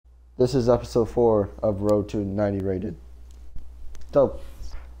This is episode 4 of Road to 90 Rated. Dope.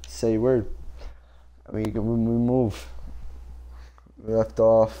 Say word. We move. We left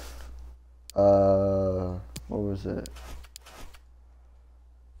off. What was it?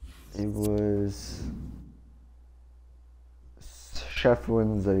 It was Chef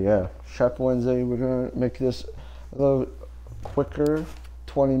Wednesday. Yeah, Chef Wednesday. We're gonna make this a little quicker.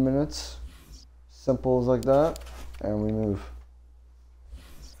 20 minutes. Simple as like that, and we move.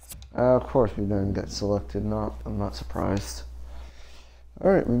 Of course, we didn't get selected. I'm not surprised.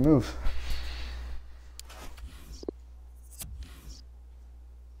 All right, we move.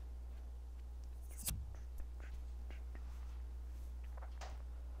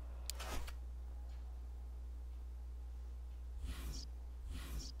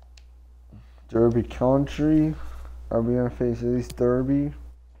 Derby Country. Are we gonna face at least Derby?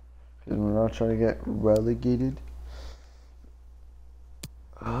 Because we're not trying to get relegated.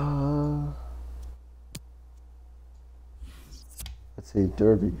 Let's see,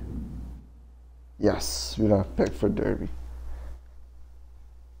 Derby. Yes, we don't pick for Derby.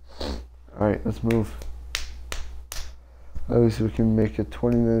 Alright, let's move. At least we can make a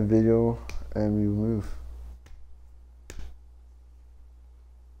 20-minute video and we move.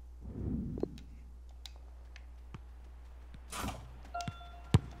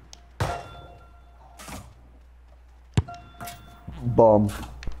 Bomb.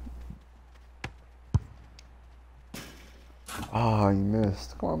 Ah, you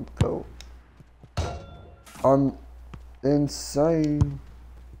missed. Come on, go. I'm insane.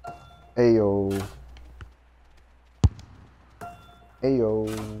 Ayo. Ayo.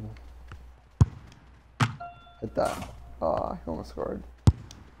 Hit that. Ah, he almost scored.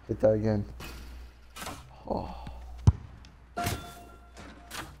 Hit that again. Oh.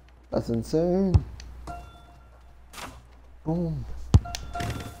 That's insane. Boom.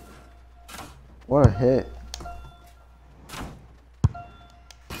 What a hit.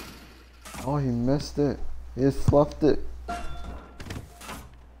 Oh, he missed it. He just fluffed it.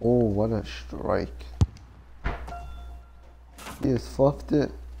 Oh, what a strike. He just fluffed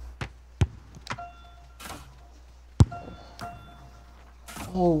it.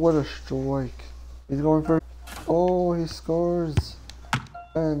 Oh, what a strike. He's going for... Oh, he scores.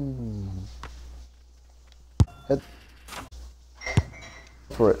 And... Hit.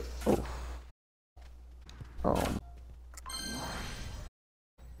 For it. Oh. I'll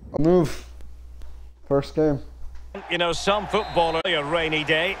move. First game. You know, some footballers, a rainy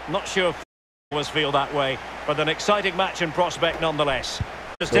day. Not sure if always feel that way, but an exciting match in prospect nonetheless.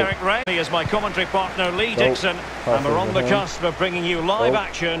 This is Derek Ray, is my commentary partner Lee Dixon, and we're on the cusp of bringing you live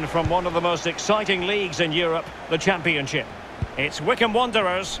action from one of the most exciting leagues in Europe, the Championship. It's Wycombe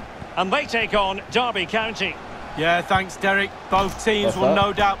Wanderers, and they take on Derby County. Yeah, thanks, Derek. Both teams will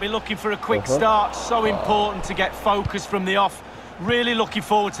no doubt be looking for a quick start. So important to get focus from the off. Really looking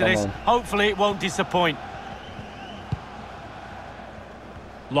forward to this. Hopefully it won't disappoint.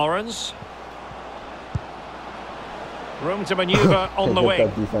 Lawrence. Room to manoeuvre on the wing.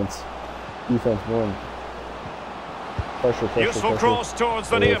 Defense one. Pressure, Useful cross towards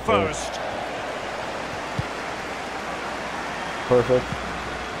the near post. Perfect.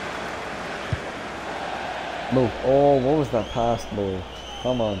 Move. Oh, what was that pass, boy?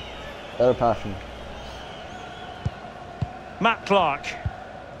 Come on. Better passion. Matt Clark.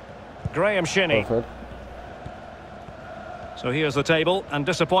 Graham Shinney. Perfect. So here's the table, and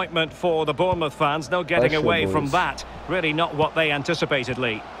disappointment for the Bournemouth fans. No getting away from that. Really not what they anticipated,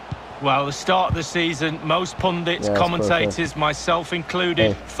 Lee. Well, the start of the season, most pundits, commentators, myself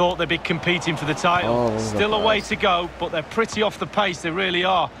included, thought they'd be competing for the title. Still a way to go, but they're pretty off the pace, they really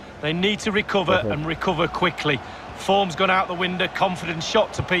are. They need to recover and recover quickly. Form's gone out the window, confidence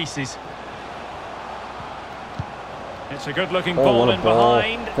shot to pieces. It's a good-looking ball in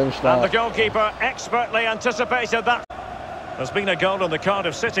behind, and the goalkeeper expertly anticipated that. There's been a goal in the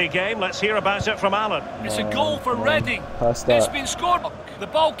Cardiff City game. Let's hear about it from Alan. It's a goal for Reading. It's been scored. The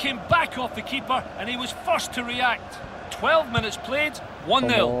ball came back off the keeper, and he was first to react. 12 minutes played,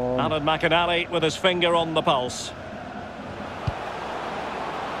 1-0. Alan McInally with his finger on the pulse.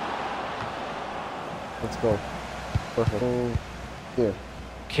 Let's go. Perfect. Here.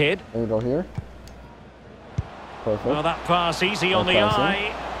 Kidd. There we go here. Perfect. Well, that pass easy on the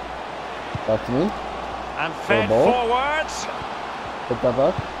eye. Back to me. And fed forwards. Hit that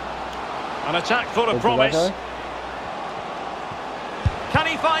back. An attack full of promise. Can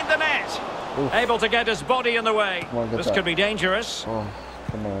he find the net? Oof. Able to get his body in the way. This could be dangerous. Oh,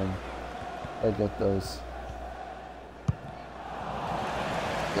 come on. I get those.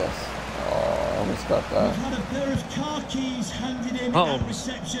 Yes. Oh. Almost got that. We've had a pair of car keys handed in at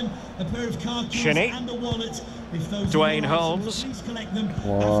reception. A pair of car keys and a wallet. If those Dwayne Holmes. Please collect them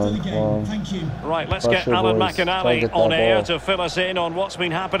after the game. Thank you. Right, let's get Alan McInally on air to fill us in on what's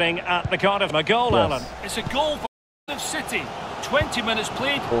been happening at the Cardiff. A goal, Alan. It's a goal for Cardiff City. 20 minutes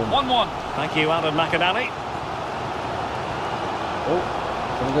played, 1-1. Thank you, Alan McInally. Oh,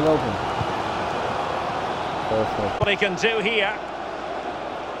 gonna get open. Perfect. What he can do here.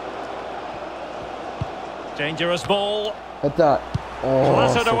 Dangerous ball. Hit that. Oh,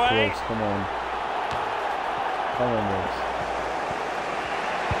 clattered so away. close. Come on. Come on,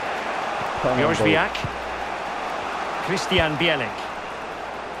 boys. Jorzwiak. Christian Bielik.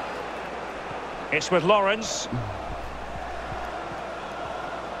 It's with Lawrence.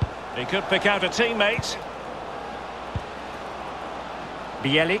 He could pick out a teammate.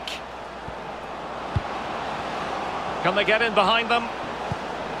 Bielik. Can they get in behind them?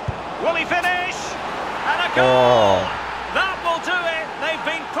 Will he finish? And a goal! Oh. That will do it. They've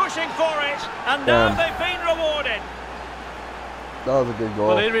been pushing for it, and now they've been rewarded. That was a good goal.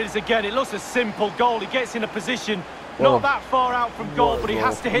 Well, here it is again. It looks a simple goal. He gets in a position not that far out from goal, but he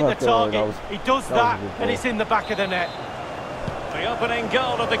has to hit the target. He does that, and it's in the back of the net. The opening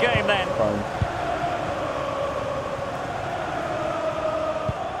goal of the game then. Fine.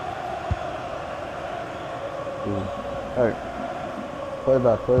 Alright. Play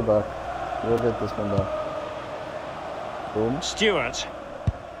back. We'll get this one back. Boom. Stewart.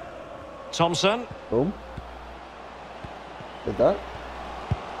 Thompson. Boom. Did that?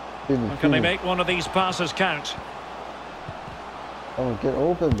 Can they make one of these passes count? Come on, get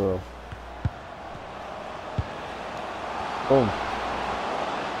open, bro. Boom.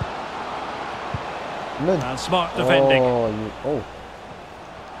 And smart defending. Oh.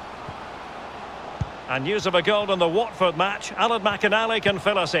 And news of a goal in the Watford match. Alan McInally can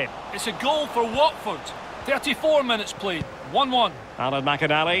fill us in. It's a goal for Watford. 34 minutes played, 1-1. Alan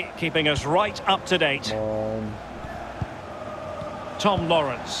McInally keeping us right up to date. Tom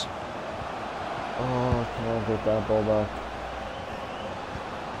Lawrence. Oh, come on, get that ball back.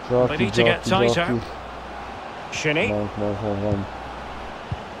 They need to get tighter. Shinnie. Come on.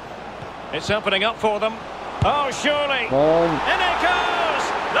 It's opening up for them. Oh, surely. In it goes.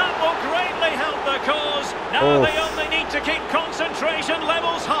 That will greatly help the cause. Now they only need to keep concentration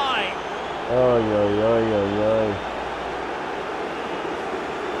levels high.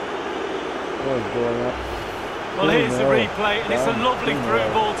 What's going on? Well, here's the replay, and it's a lovely through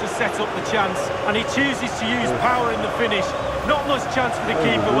ball to set up the chance, and he chooses to use power in the finish. Not much chance for the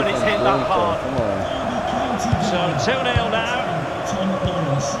keeper when it's hit that hard. So 2-0 now.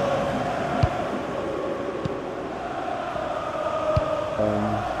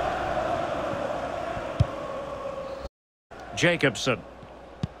 Jacobson.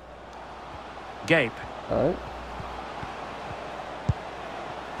 Gape. Alright.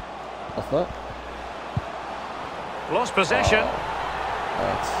 What's that? Lost possession.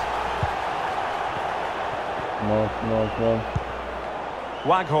 Come on.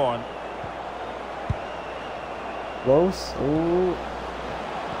 Waghorn. Close. Ooh.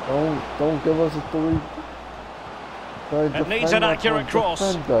 Don't give us a three. It needs an accurate cross.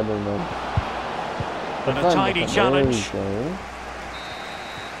 And a tidy challenge.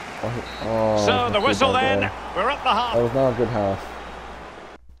 So the whistle then. We're at the half. That was not a good half.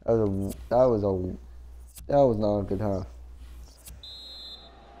 That was not a good half.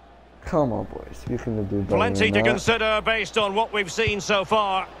 Come on, boys. You can do better. Plenty to consider based on what we've seen so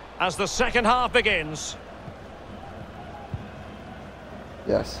far as the second half begins.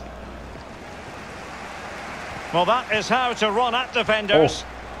 Yes. Well, that is how to run at defenders.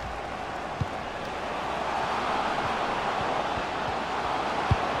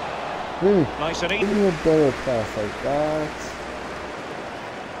 Really? Nice and easy. Give me a better pass like that.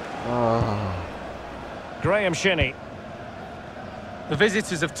 Graham Shinnie. The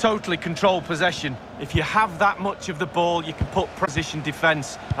visitors have totally controlled possession. If you have that much of the ball, you can put position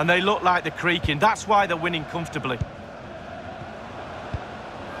defence, and they look like they're creaking. That's why they're winning comfortably.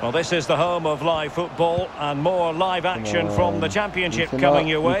 Well, this is the home of live football, and more live action from the Championship coming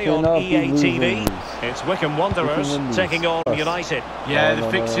your way on EA TV. It's Wycombe Wanderers taking on United. Yeah, the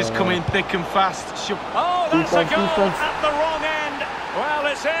fixtures coming thick and fast. Oh, that's a goal at the wrong end. Well,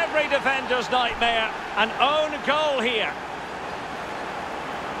 it's every defender's nightmare. An own goal here.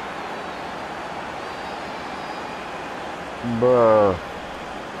 Bruh.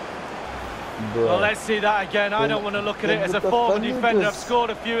 Well, let's see that again. I don't want to look at it as a former defender. I've scored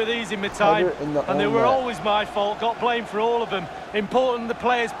a few of these in my time, and they were always my fault. Got blamed for all of them. Important the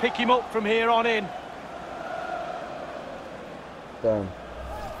players pick him up from here on in. Damn.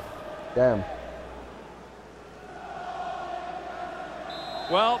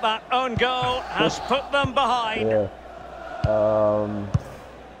 Well, that own goal has put them behind. Yeah.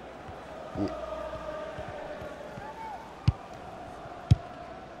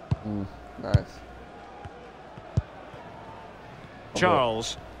 Nice.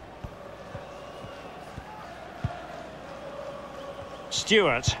 Charles.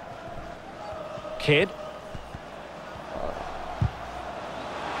 Stewart. Kidd.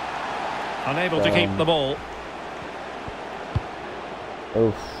 Unable to keep the ball.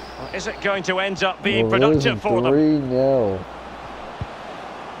 Oof. Is it going to end up being productive for them? 3-0.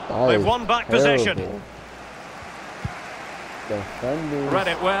 They've won back possession. Read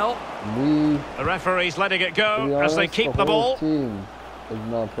it well. The referee's letting it go as they keep the ball. Team is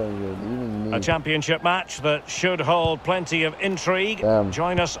not playing good. Even me. A championship match that should hold plenty of intrigue.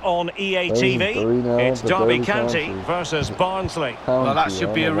 Join us on EA TV. It's Derby County versus Barnsley. Well, that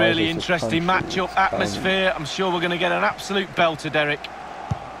should be a really interesting matchup. Atmosphere. I'm sure we're going to get an absolute belter, Derek.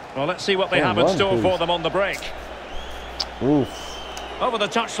 Well, let's see what they have in store for them on the break. Oof. Over the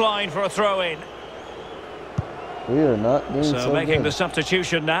touchline for a throw-in. We are not doing so making good. the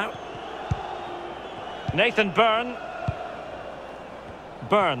substitution now. Nathan Byrne.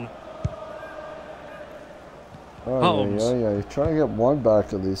 Holmes. Yeah. Try to get one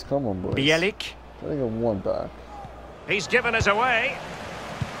back at least. Come on, boys. Bielik. Try to get one back. He's given us away.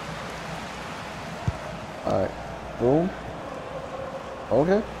 Alright. Boom.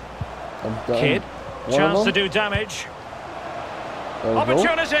 Okay. I'm done. Kidd. Chance to do damage.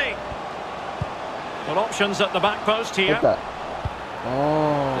 Opportunity. Well, options at the back post here. Hit that.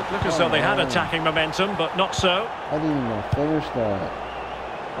 Oh. It looked as though they had attacking momentum, but not so. I didn't even finish that.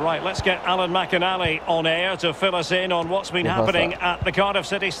 Right, let's get Alan McInally on air to fill us in on what's been happening at the Cardiff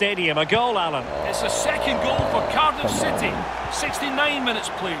City Stadium. A goal, Alan. It's a second goal for Cardiff City. 69 minutes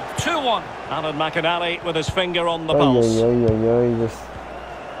played. 2-1. Alan McInally with his finger on the pulse.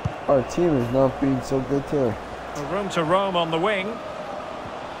 Our team is not being so good today. Room to roam on the wing.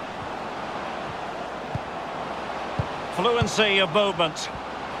 Fluency of movement.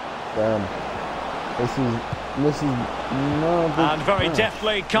 Damn. This is not a big and very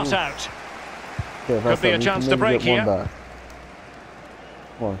deftly cut out. Okay, could be a chance to break here. Come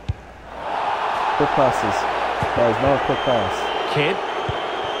on. Quick passes. Guys, not a quick pass. Kidd.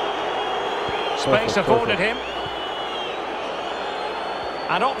 Space afforded him.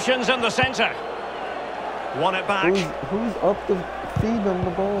 And options in the centre. Won it back. Who's up the feed on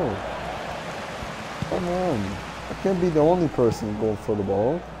the ball? Come on. I can't be the only person going for the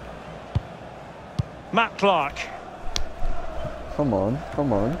ball. Matt Clark. Come on.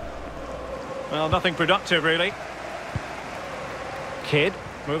 Well, nothing productive, really. Kidd,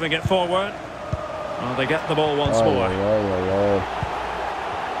 moving it forward. Well, they get the ball once more.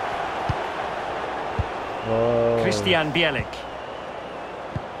 Christian Bielik.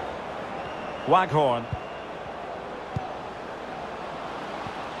 Waghorn.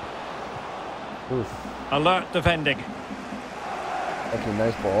 Oof. Alert defending. Okay,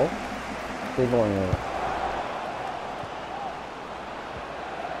 nice ball. They're going in.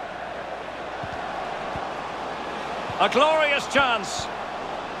 A glorious chance.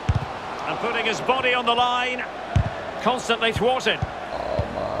 And putting his body on the line. Constantly thwarted. Oh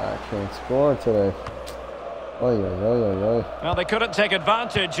my, I can't score today. Well, they couldn't take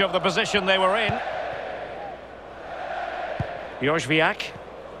advantage of the position they were in. Jožviak.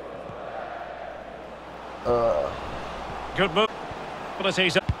 Good move.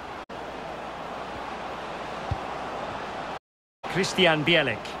 Christian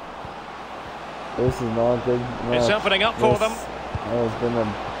Bielik. This is not good. It's opening up for them. Has been a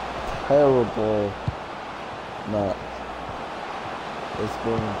terrible match. It's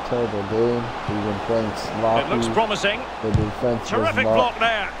been a terrible game. We've been playing sloppy. It looks promising. The defense terrific block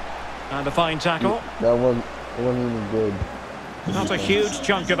there. And a fine tackle. That wasn't even good. Not a huge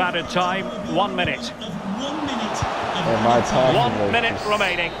chunk of added time. 1 minute. And my time 1 minute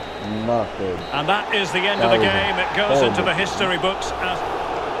remaining. Not good. And that is the end of the game. It goes into the history books as...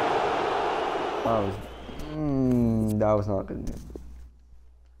 That was not good.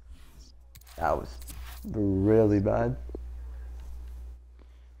 That was really bad.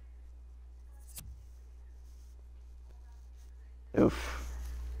 Oof.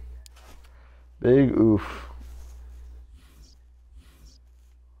 Big oof.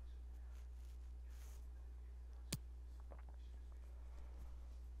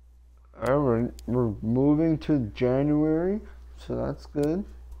 Alright, we're moving to January, so that's good.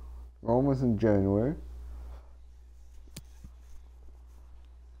 We're almost in January.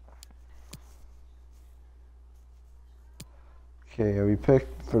 Okay, are we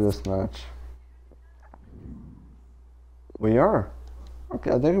picked for this match? We are.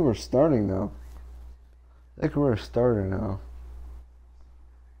 Okay, I think we're starting now.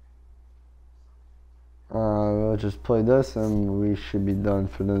 We'll just play this and we should be done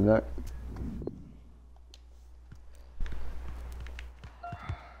for the next.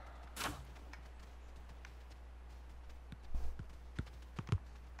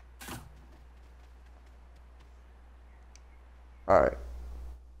 Alright.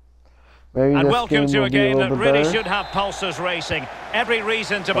 And welcome to a game that really should have pulses racing. Every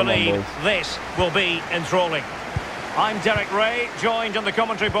reason to believe this will be enthralling. I'm Derek Ray, joined in the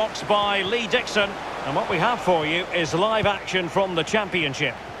commentary box by Lee Dixon. And what we have for you is live action from the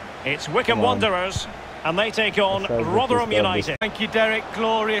Championship. It's Wycombe Wanderers, and they take on Rotherham United. Thank you, Derek.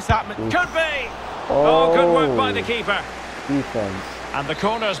 Glorious atmosphere. Could be! Oh, good work by the keeper. Defense. And the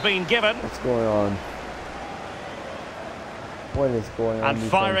corner's been given. What's going on? What is going on? And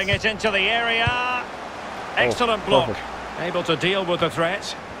firing it into the area. Excellent block. Perfect. Able to deal with the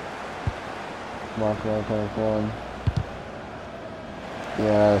threat. Come on.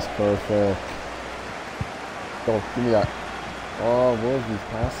 Yes, perfect. Go, give me that. Oh, what is he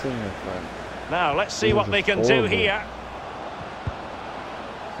passing, my friend? Now, let's see what they can do here.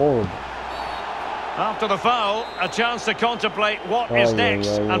 Forward. After the foul, a chance to contemplate what is next,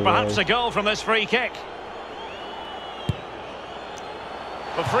 and perhaps a goal from this free kick.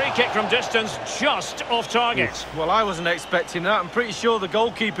 The free kick from distance just off target. Well, I wasn't expecting that. I'm pretty sure the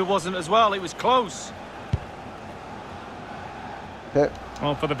goalkeeper wasn't as well. It was close. Okay.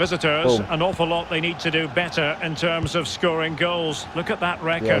 Well, for the visitors, an awful lot they need to do better in terms of scoring goals. Look at that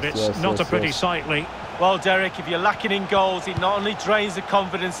record. It's not a pretty sight, Lee. Well, Derek, if you're lacking in goals, it not only drains the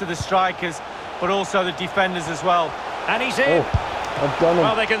confidence of the strikers, but also the defenders as well. And he's in. I've done it.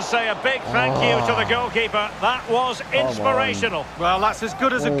 Well, they can say a big thank you to the goalkeeper. That was inspirational. Well, that's as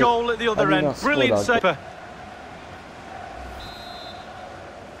good as a goal at the other end. Brilliant save.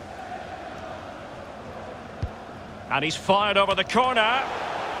 And he's fired over the corner.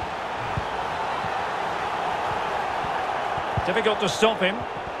 Difficult to stop him.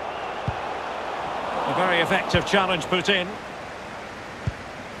 A very effective challenge put in.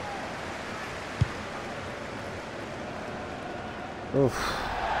 Oof.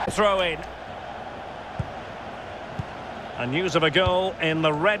 Throw in. And news of a goal in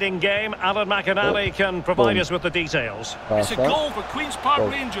the Reading game. Alan McInally can provide us with the details. It's a goal for Queen's Park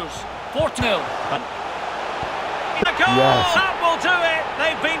Rangers. 4-0. The goal! Yes. That will do it!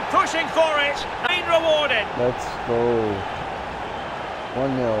 They've been pushing for it. Been rewarded. Let's go.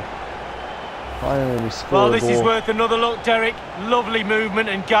 1-0. Finally we scored. Well, this is worth another look, Derek. Lovely movement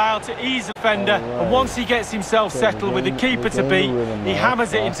and guile to ease the defender. And once he gets himself settled with the keeper to beat, he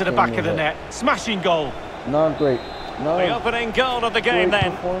hammers it into the back of the net. Smashing goal. Not great. Not the opening goal of the game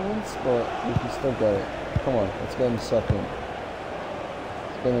then. Performance, but we can still get it. Come on, let's get him second.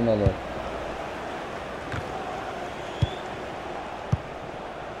 Let's get another.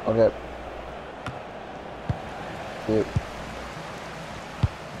 Okay. Cute.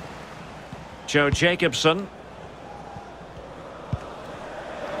 Joe Jacobson.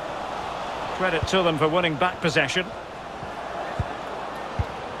 Credit to them for winning back possession.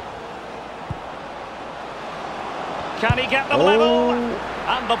 Can he get them level?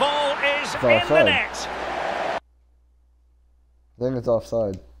 And the ball is in the net. I think it's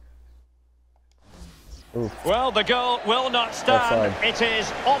offside. Oof. Well, the goal will not stand. Offside. It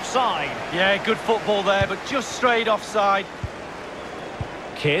is offside. Yeah, good football there, but just straight offside.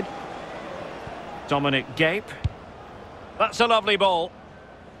 Kidd. Dominic Gape. That's a lovely ball.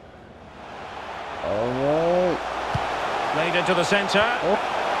 All right. Laid into the centre.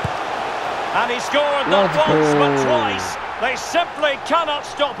 And he scored not once but twice. They simply cannot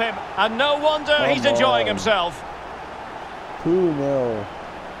stop him. And no wonder he's enjoying himself. 2-0.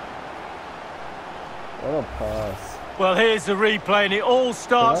 What a pass. Well, here's the replay, and it all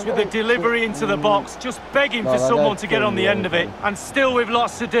starts with the delivery into the box, just begging for someone to get on the end of it. And still with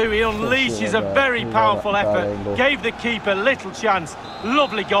lots to do, he unleashes a very powerful effort, gave the keeper little chance.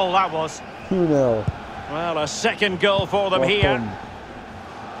 Lovely goal that was. 2-0. Well, a second goal for them here.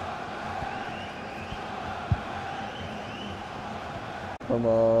 Come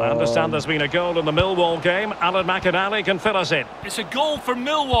on. I understand there's been a goal in the Millwall game. Alan McInally can fill us in. It's a goal for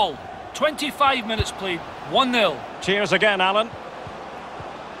Millwall. 25 minutes played, 1-0. Cheers again, Alan.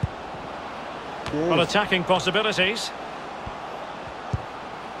 Well, attacking possibilities.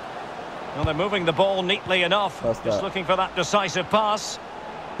 Well, they're moving the ball neatly enough. Just looking for that decisive pass.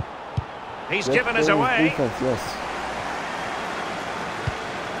 He's given us away. Defense, yes.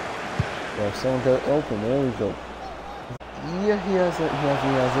 Yeah, someone got open. There we go. Yeah, he has it. He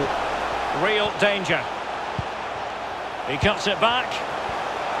has it. Real danger. He cuts it back.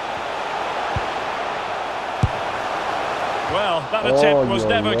 Well, that attempt was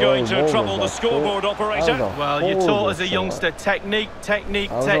never going to trouble the scoreboard operator. Well, you're taught as a youngster, technique, technique,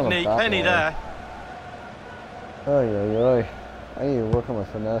 technique. Penny there. I need to work on my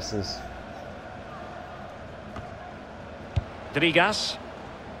finesses. Drigas.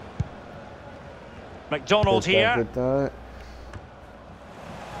 McDonald here.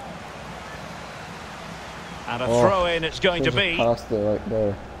 And a throw-in it's going to be. Passed it right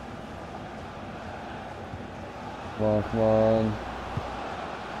there. Come on.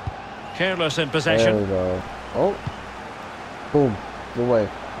 Careless in possession. There we go. Oh. Boom. The way.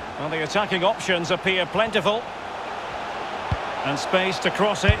 Well, the attacking options appear plentiful. And space to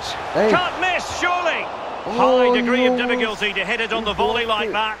cross it. Hey. Can't miss, surely. High degree of difficulty to hit it on the volley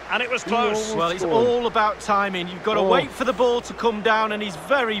like that, and it was close. Well, it's all about timing. You've got to wait for the ball to come down, and he's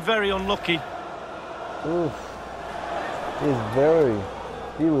very, very unlucky. Oof.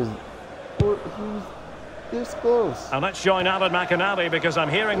 He was this close. And let's join Alan McInally because I'm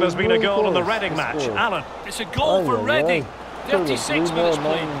hearing there's been a goal in the Reading match. Alan. It's a goal for Reading. 36 minutes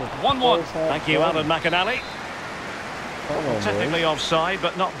played. 1-1. Thank you, Alan McInally. Technically offside,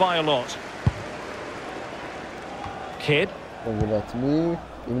 but not by a lot. Kidd. Don't give that to me,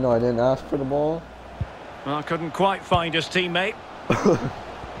 even though I didn't ask for the ball. Well, couldn't quite find his teammate.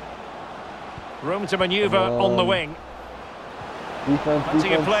 Room to manoeuvre on the wing.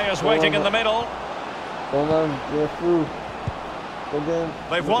 Plenty of players waiting in the middle. You're through.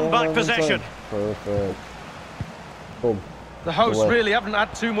 They've won back possession. Perfect. Boom. The hosts really haven't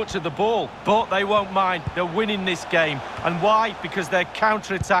had too much of the ball, but they won't mind. They're winning this game. And why? Because their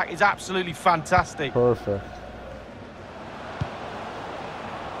counter-attack is absolutely fantastic. Perfect.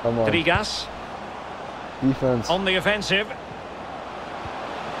 Come on. Drigas. Defense. On the offensive.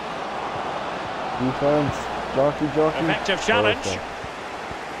 Defense. Jockey. Effective challenge.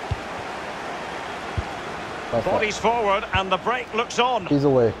 Bodies forward and the break looks on. He's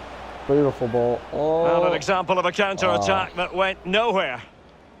away. Beautiful ball. Oh. And an example of a counter-attack that went nowhere.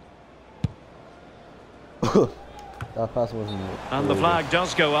 That pass wasn't good. And the flag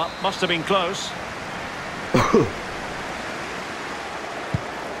does go up. Must have been close.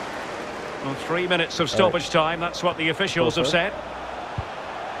 Well, 3 minutes of stoppage time. That's what the officials have said.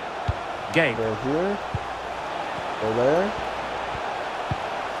 Game. Go here. Go there.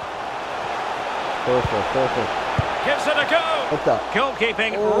 Perfect. Gives it a go.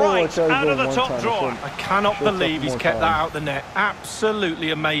 Goalkeeping right out of the top drawer. I cannot believe he's kept that out the net. Absolutely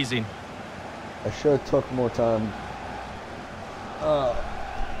amazing. I should have took more time.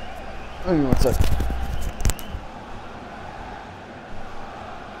 Give me 1 sec.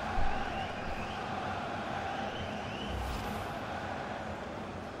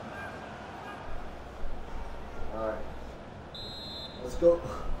 Alright. Let's go.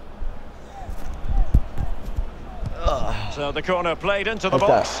 So the corner played into the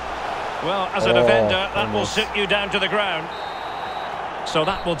box. Well, as a defender, that will sit you down to the ground. So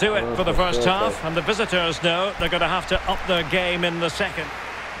that will do it for the first half, and the visitors know they're going to have to up their game in the second.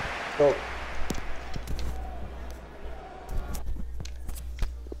 Go.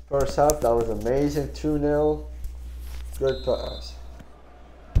 First half, that was amazing. 2-0. Good pass.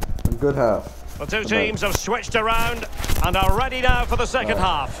 A good half. The two teams have switched around and are ready now for the second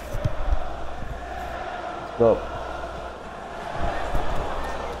half. Let's go.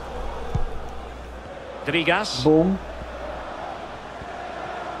 Drigas. Boom.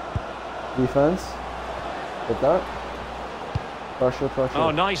 Defense. Get that. Pressure.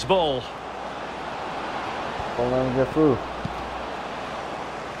 Oh, nice ball. Don't let him get through.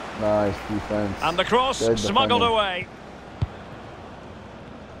 Nice defense. And the cross smuggled away.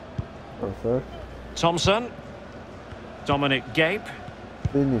 Perfect. Thompson. Dominic Gape.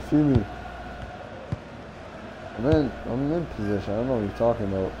 Feed me. I'm in position. I don't know what you're talking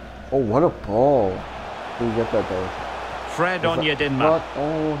about. Oh, what a ball. Did you get that though? Fred Onyedinma.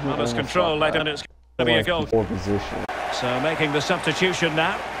 Not as control later, and it's going to be a goal. Position. So making the substitution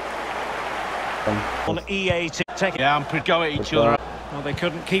now. On EAT. Yeah, and go at each other. Well, they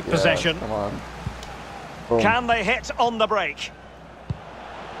couldn't keep possession. Come on. Boom. Can they hit on the break?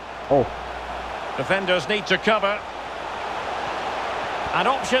 Oh. Defenders need to cover. And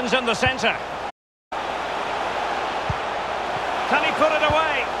options in the centre. Can he put it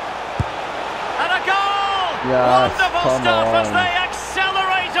away? And a goal! Yes, wonderful stuff as they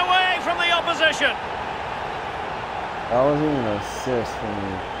accelerate away from the opposition. That wasn't even an assist for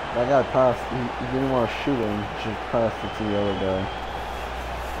me. That guy passed. He didn't want to shoot him. He just passed it to the other guy.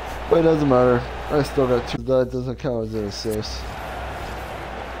 But it doesn't matter. I still got 2. That doesn't count as an assist.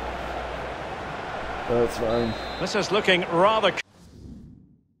 But it's fine. This is looking rather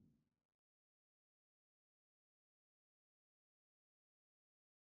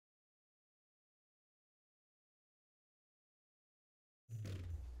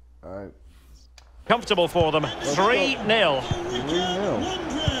Alright. Comfortable for them. 3-0.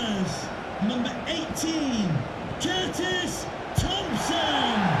 Wanderers. Number 18, Curtis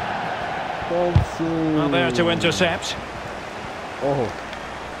Thompson. Well, there to intercept. Oh.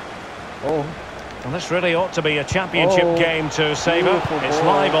 Well, this really ought to be a championship game to savour. It's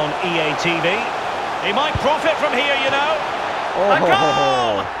live on EA TV. He might profit from here, you know. A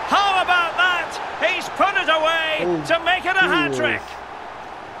goal! How about that? He's put it away to make it a hat-trick.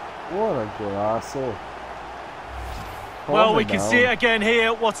 What a golazo. Well, we can see it again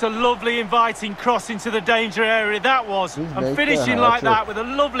here. What a lovely inviting cross into the danger area that was. And finishing like that with a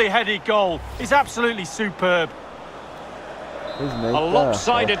lovely headed goal is absolutely superb. A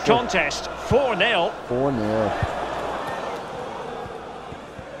lopsided contest. 4-0. 4-0.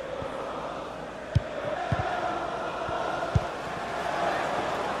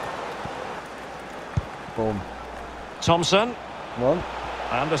 Boom. Thompson. One.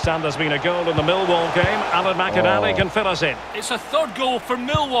 I understand there's been a goal in the Millwall game. Alan McAnally can fill us in. It's a third goal for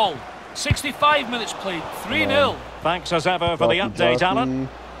Millwall. 65 minutes played. 3-0. Thanks as ever for the update, Alan.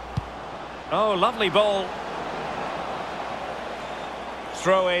 Oh, lovely ball.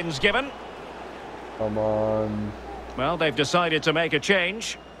 Throw-ins given. Come on. Well, they've decided to make a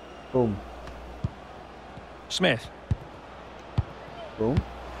change. Boom. Smith. Boom.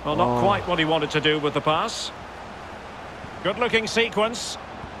 Well, not quite what he wanted to do with the pass. Good-looking sequence.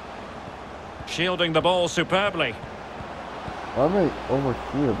 Shielding the ball superbly. I'm right over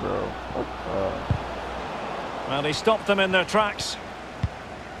here, bro. Well, he stopped them in their tracks.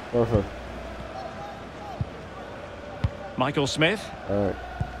 Perfect. Michael Smith. Alright.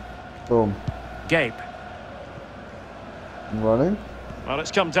 Boom. Gape. I'm running. Well,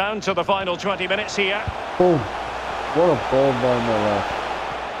 it's come down to the final 20 minutes here. Boom. What a ball by my left.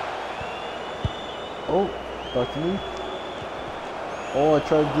 Oh, back to me. Oh, I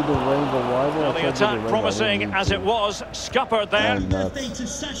tried to do the rainbow wide. Well, the attack promising as it was. Scuppered there. Birthday to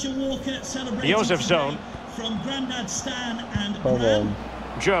Sasha Walker, celebrating Joseph Zone. From Grandad Stan and Come on.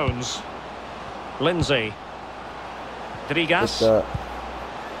 Jones. Lindsay. Drigas.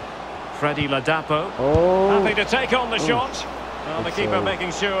 Freddie Ladapo. Oh. Happy to take on the shot. Well, the keeper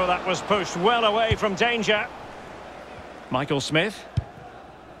making sure that was pushed well away from danger. Michael Smith.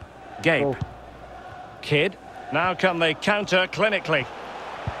 Gape. Oh. Kidd. Now can they counter clinically?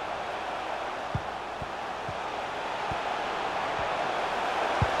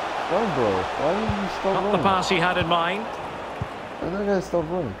 Run, bro. Why didn't you stop running? Not the pass he had in mind. I'm not gonna stop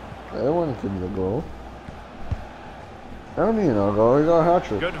running. I don't want to give him the goal. I don't need no goal. He got a hat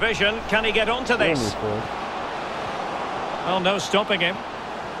trick. Good vision. Can he get onto this? Well, no stopping him.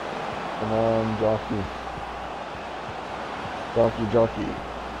 Come on, jockey. Jockey.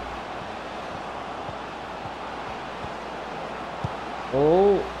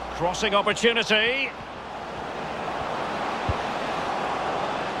 Oh. Crossing opportunity.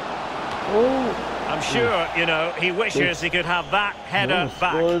 Oh. I'm sure, you know, he wishes he could have that header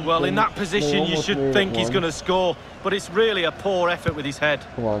back. Well, in that position, you should think he's going to score, but it's really a poor effort with his head.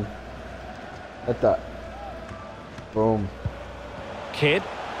 Come on. At that. Boom. Kidd.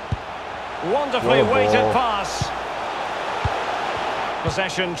 Wonderfully weighted pass.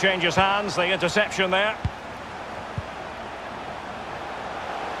 Possession changes hands, the interception there.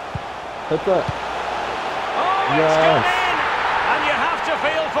 Hit that. Oh, it's gone in! And you have to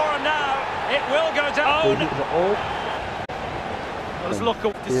feel for him now. It will go down. Well, let's look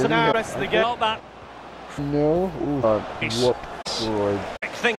up the rest of the game. That. No.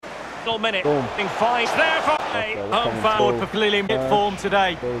 Minute. In 5 there for home foul for clearly mid form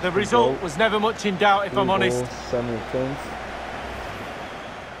today. The result was never much in doubt, if I'm honest.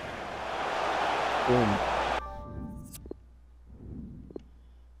 Boom.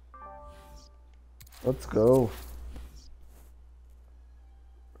 Let's go.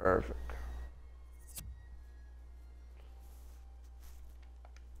 Perfect.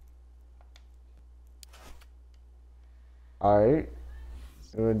 Alright.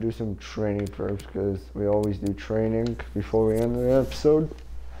 I'm gonna do some training first because we always do training before we end the episode.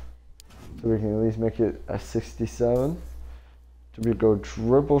 So we can at least make it a 67. So we go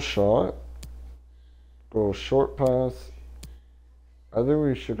dribble shot. Go short pass. I think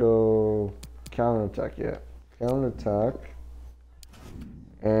we should go counter attack, yeah. Counter attack.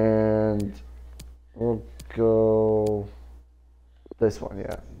 And we'll go this one,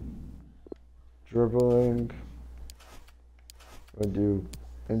 yeah. Dribbling. We'll do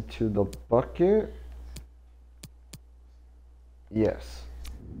into the bucket. Yes.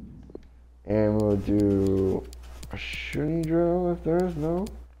 And we'll do a shooting drill if there is no.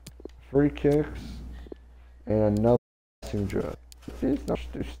 Free kicks. And another passing drill. He's not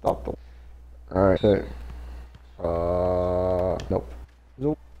to stop them. Alright, okay. Nope.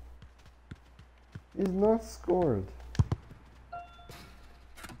 Nope. He's not scored.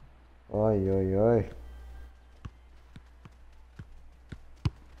 Oi, oi, oi.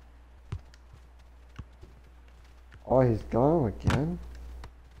 Oh, he's gone again?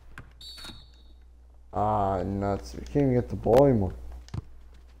 Ah, nuts. We can't even get the ball anymore.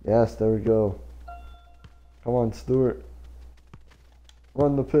 Yes, there we go. Come on, Stewart.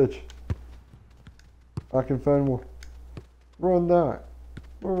 Run the pitch. I can find more. Run that.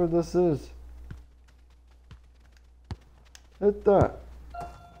 Wherever this is. Hit that.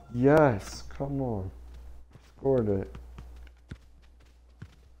 Yes, come on. Scored it.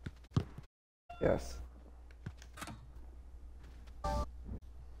 Yes.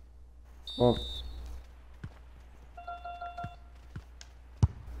 Oh.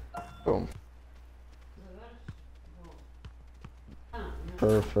 Boom.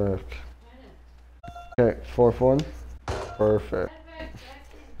 Perfect. Okay, 4-1. Perfect.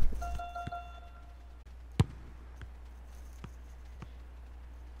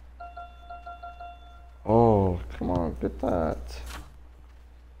 Oh, come on, get that.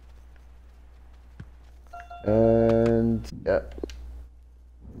 And yeah.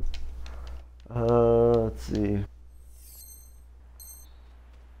 Let's see.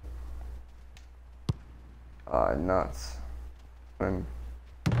 Nuts. Okay.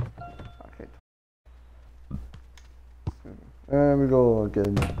 There we go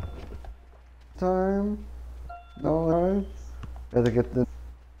again. Time. No time. Gotta get the.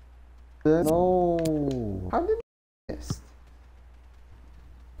 No. How did I miss?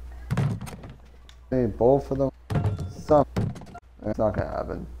 Hey, both of them. Some. It's not gonna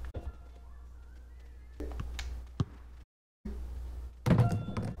happen.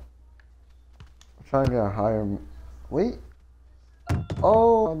 I'm trying to get a higher. Wait.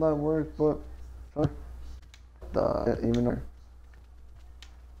 Oh, that worked, but. Even though.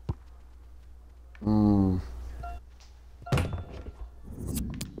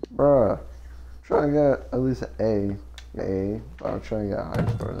 Bruh. Try to get at least an A, but I'm trying to get a higher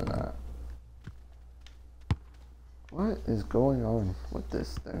score than that. What is going on with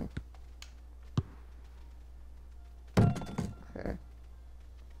this thing? Okay.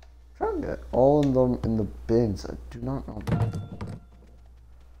 Trying to get all of them in the bins. I do not know.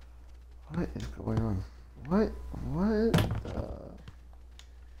 What is going on? What?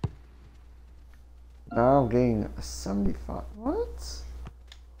 Now I'm getting a 75. What?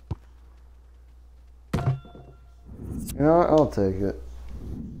 You know what? I'll take it.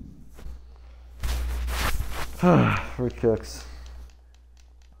 Free kicks.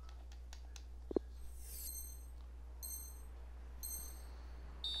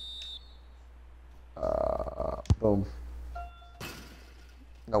 Boom.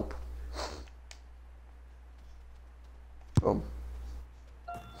 Nope. Boom.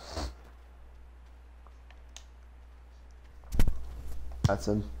 That's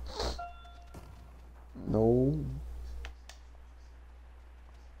him. No.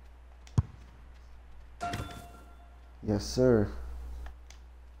 Yes, sir.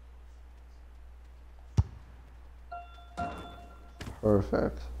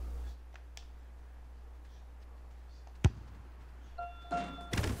 Perfect.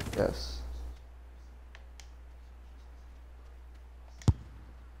 Yes.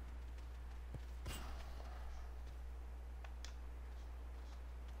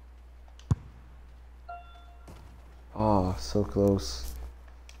 Oh, so close.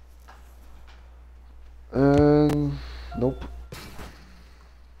 And nope.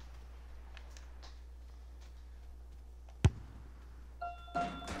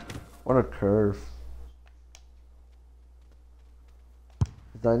 What a curve.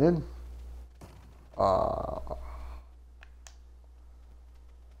 Is that in? Oh,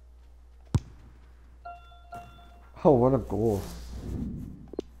 what a goal.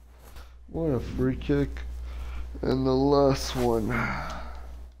 What a free kick. And the last one.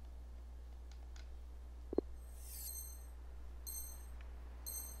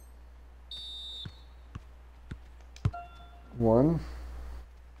 One.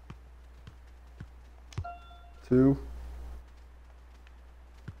 Two.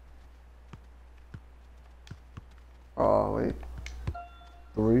 Oh, wait.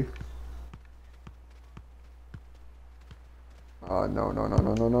 Three. Oh, no.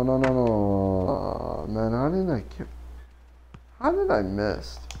 Oh, man, how did I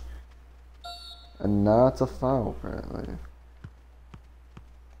miss? And now it's a foul, apparently.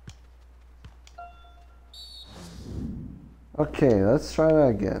 Okay, let's try that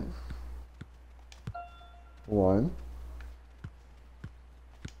again. One.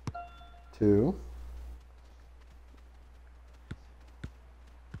 2,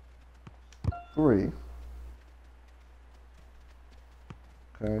 3.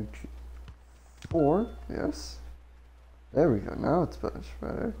 Okay, 4. Yes. There we go. Now it's much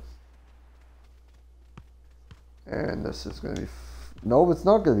better. And this is going to be... No, it's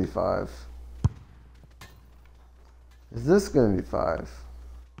not going to be 5. Is this going to be 5?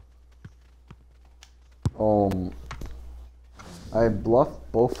 I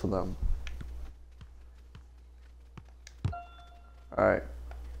bluffed both of them. Alright.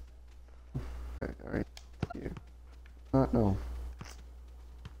 Alright. No.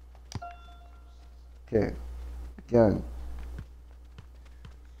 Okay. Again.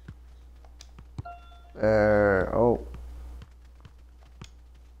 There. Oh.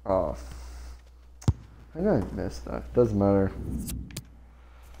 Oh. I think I missed that. Doesn't matter.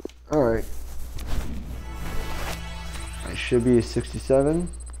 Alright. I should be a 67.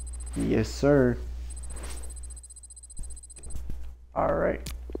 Yes, sir.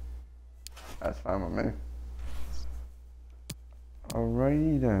 Alright. That's fine with me.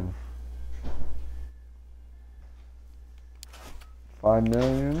 Alrighty then. 5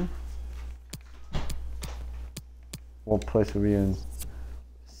 million. What place are we in?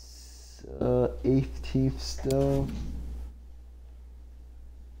 18th still.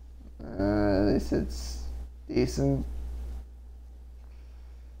 At least it's decent.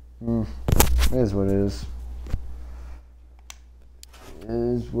 It is what it is. It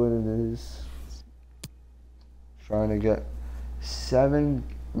is what it is. Trying to get 7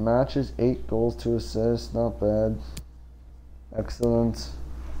 matches, 8 goals, 2 assists. Not bad. Excellent.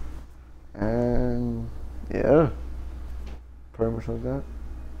 And yeah, pretty much like that.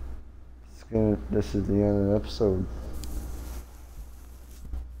 This is the end of the episode.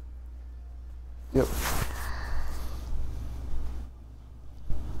 Yep.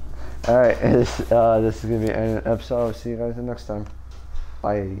 Alright, this is gonna be the end of the episode. I'll see you guys next time.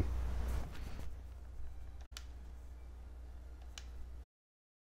 Bye.